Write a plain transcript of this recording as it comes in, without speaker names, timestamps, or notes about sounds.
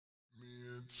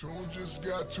Tune just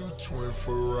got two twin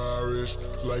Ferraris,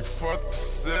 like fuck the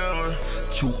ceiling.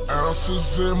 2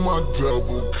 ounces in my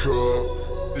double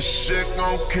cup. This shit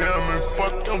gon' kill me,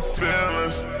 fuck your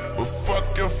feelings. But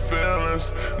fuck your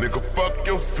feelings, nigga, fuck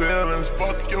your feelings,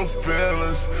 fuck your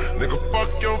feelings. Nigga,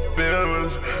 fuck your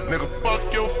feelings, nigga,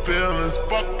 fuck your feelings,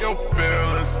 fuck your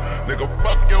feelings. Nigga,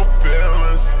 fuck your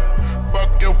feelings,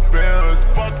 fuck your feelings,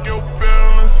 fuck your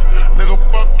feelings. Nigga,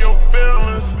 fuck your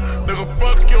feelings, nigga,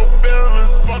 fuck your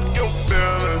feelings, fuck your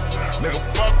feelings. Nigga,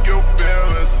 fuck your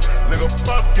feelings, nigga,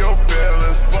 fuck your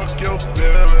feelings, fuck your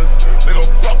feelings. Nigga,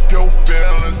 fuck your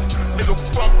feelings, nigga,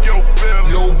 fuck your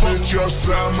feelings. Yo, bitch,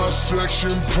 outside my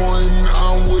section pointing,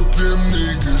 I'm with them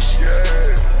niggas.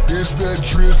 Yeah, it's that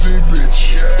Drizzy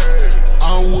bitch. Yeah,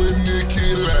 I'm with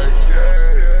Nicki like. Yeah.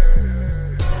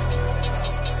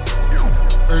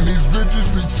 And these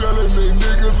bitches be telling they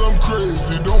niggas I'm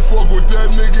crazy. Don't fuck with that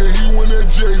nigga, he went at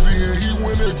Jay-Z and he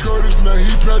went at Curtis, now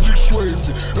he Patrick Swayze.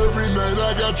 Every night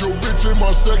I got your bitch in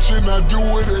my section. I do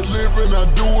it at Living, I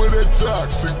do it at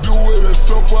Toxic, do it at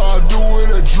Supper, I do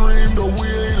it at Dream. Though we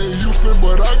ain't in Houston,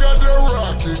 but I got that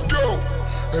rocket, go.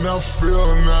 And I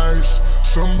feel nice,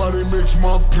 somebody mix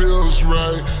my pills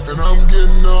right. And I'm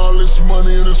getting all this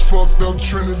money and this fucked up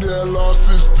Trinidad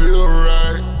lost is still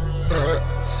right.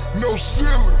 No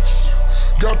ceilings,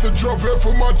 got the drop head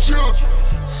for my children.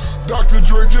 Dr.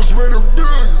 Dre just made $1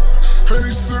 billion, and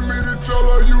he sent me to tell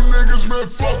all you niggas, man,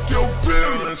 fuck your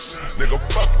feelings. Nigga,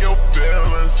 fuck your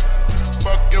feelings,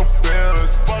 fuck your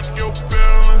feelings, fuck your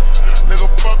feelings. Nigga,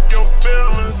 fuck your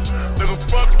feelings, nigga,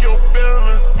 fuck your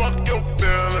feelings, fuck your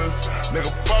feelings.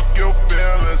 Nigga, fuck your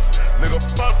feelings, nigga,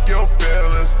 fuck your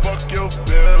feelings, fuck your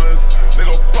feelings.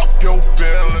 Nigga, fuck your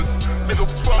feelings, nigga,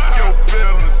 fuck your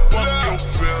feelings, fuck your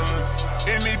feelings.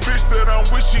 Any bitch that I'm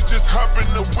with, she just hop in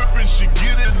the whip and she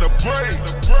get in the braid.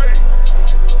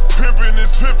 Pimpin'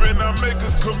 is pimpin', I make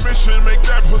a commission, make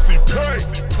that pussy pay.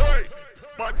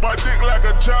 My dick like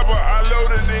a chopper, I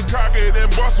load it and cock it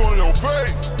and bust on your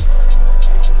face.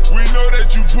 We know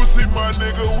that you pussy, my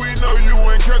nigga, we know you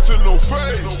ain't catching no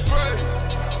fade.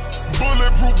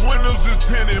 Bulletproof windows is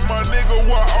tinted, my nigga,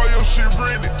 why all your shit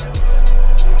rented?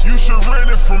 You should rent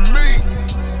it from me,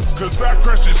 cause I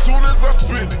crash as soon as I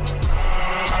spin it.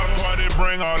 I party,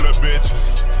 bring all the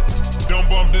bitches. Don't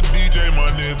bump the DJ, my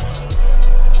nigga.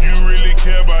 You really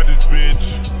care about this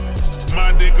bitch.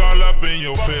 My dick all up in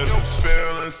your feelings.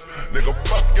 Nigga,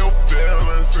 fuck your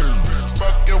feelings.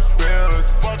 Fuck your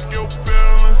feelings, fuck your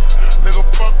feelings. Nigga,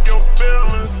 fuck your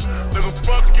feelings. Nigga,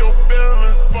 fuck your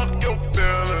feelings, fuck your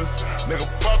feelings. Nigga,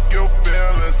 fuck your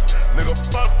feelings. Nigga,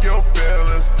 fuck your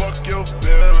feelings, fuck your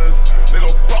feelings.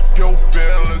 Nigga, fuck your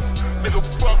feelings. Nigga,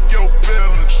 fuck your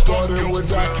feelings. Started with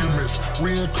documents,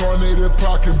 reincarnated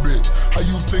pocket bitch. How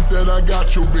you think that I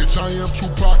got your bitch? I am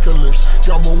Tupacalypse.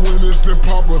 Got more winners than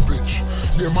Popovich.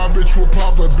 Yeah, my bitch will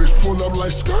pop a bitch. Pull up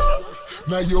like skirt.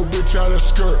 Now your bitch out of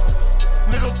skirt.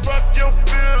 Nigga, fuck your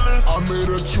feelings. I made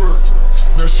her twerk.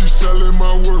 Now she selling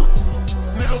my work.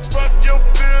 Nigga, fuck your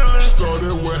feelings.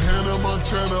 Started with Hannah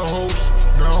Montana hoes.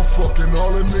 Now I'm fucking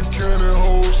all in the cannon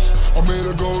hoes. I made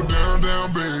her go down,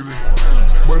 down, baby.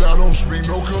 But I don't speak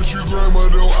no country grammar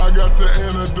though. I got the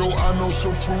antidote. I know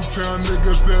some fruit town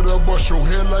niggas that'll bust your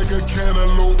head like a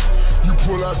cantaloupe. You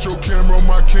pull out your camera,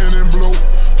 my cannon blow.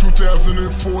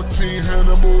 2014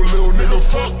 Hannibal, little nigga,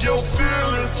 fuck your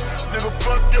feelings. Nigga,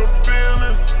 fuck your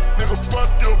feelings. Nigga, fuck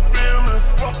your feelings.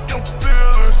 Fuck your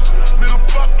feelings. Nigga,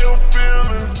 fuck your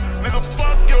feelings. Nigga,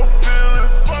 fuck your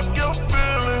feelings. Fuck your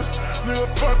feelings. Nigga,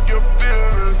 fuck your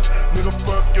feelings. Nigga,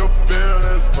 fuck your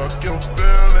feelings. Fuck your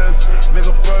feelings.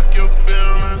 Nigga, fuck your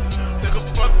feelings. Nigga,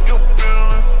 fuck your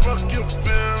feelings. Fuck your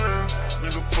feelings.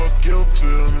 Nigga, fuck your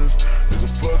feelings. Nigga,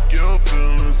 fuck your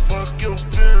feelings. Fuck your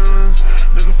feelings.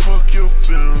 Nigga, fuck your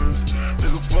feelings.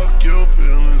 Nigga, fuck